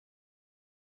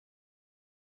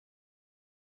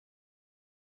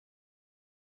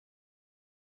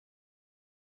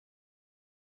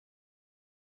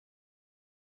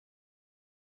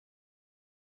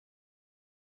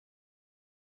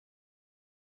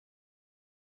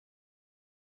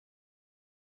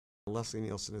Leslie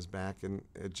Nielsen is back, and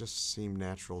it just seemed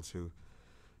natural to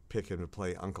pick him to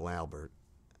play Uncle Albert,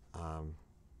 um,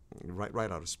 right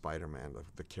out of Spider-Man,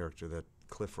 the character that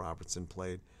Cliff Robertson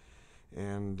played,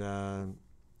 and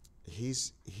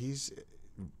he's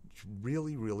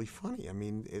really funny. I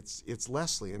mean, it's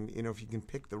Leslie, and you know, if you can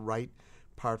pick the right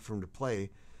part for him to play,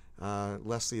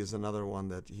 Leslie is another one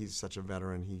that he's such a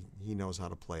veteran. He knows how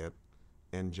to play it,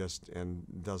 and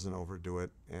doesn't overdo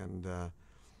it, and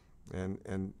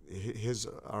his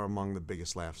are among the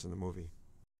biggest laughs in the movie.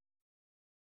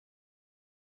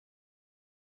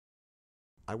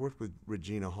 I worked with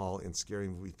Regina Hall in Scary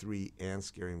Movie 3 and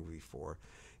Scary Movie 4,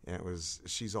 and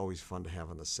she's always fun to have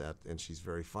on the set, and she's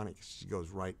very funny. She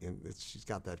goes right in. She's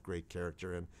got that great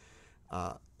character, and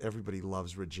everybody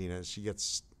loves Regina. She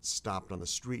gets stopped on the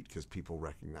street because people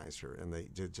recognize her, and they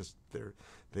just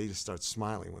start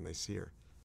smiling when they see her.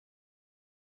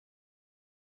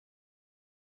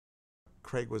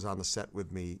 Craig was on the set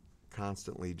with me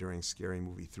constantly during Scary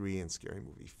Movie 3 and Scary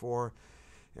Movie 4,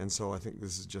 and so I think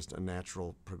this is just a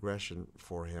natural progression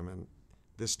for him. And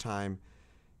this time,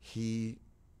 he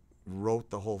wrote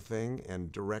the whole thing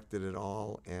and directed it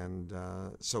all, and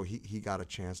so he got a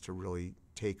chance to really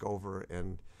take over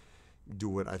and do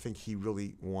what I think he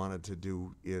really wanted to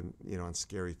do in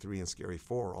Scary 3 and Scary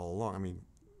 4 all along. I mean,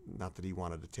 not that he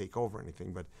wanted to take over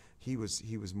anything, but he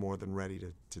was more than ready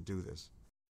to do this.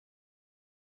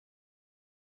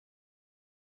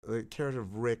 The character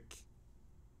of Rick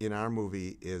in our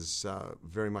movie is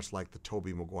very much like the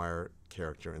Tobey Maguire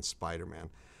character in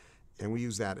Spider-Man, and we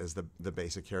use that as the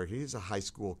basic character. He's a high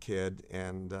school kid,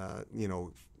 and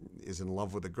is in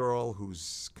love with a girl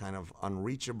who's kind of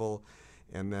unreachable,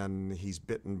 and then he's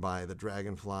bitten by the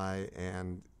dragonfly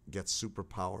and gets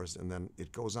superpowers, and then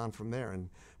it goes on from there.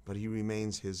 But he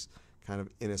remains his kind of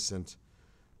innocent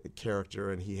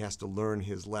character, and he has to learn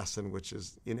his lesson, which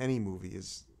is in any movie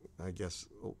is, I guess,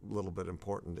 a little bit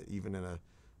important, even in a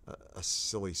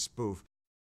silly spoof.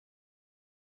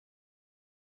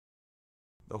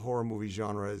 The horror movie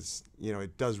genre is,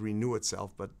 it does renew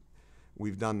itself, but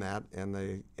we've done that, and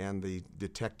the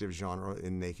detective genre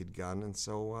in Naked Gun, and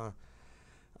so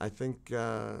I think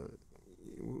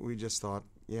we just thought,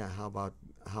 yeah, how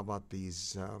about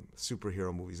these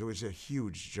superhero movies? It was a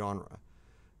huge genre,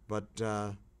 but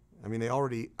I mean, they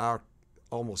already are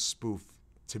almost spoof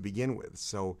to begin with,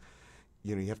 so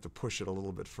you have to push it a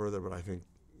little bit further. But I think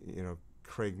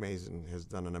Craig Mazin has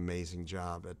done an amazing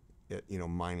job at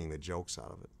mining the jokes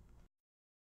out of it.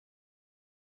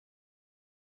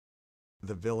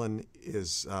 The villain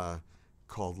is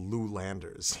called Lou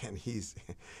Landers, and he's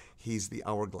the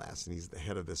Hourglass, and he's the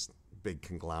head of this big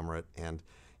conglomerate, and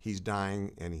he's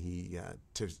dying, and he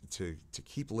to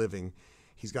keep living,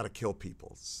 he's got to kill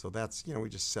people. So that's we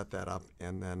just set that up,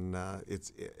 and then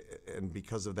and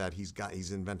because of that,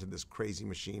 he's invented this crazy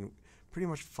machine. Pretty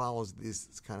much follows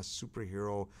this kind of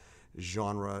superhero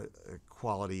genre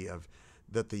quality of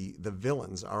that the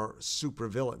villains are super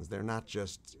villains. They're not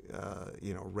just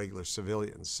regular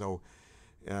civilians. So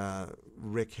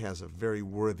Rick has a very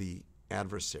worthy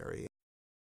adversary.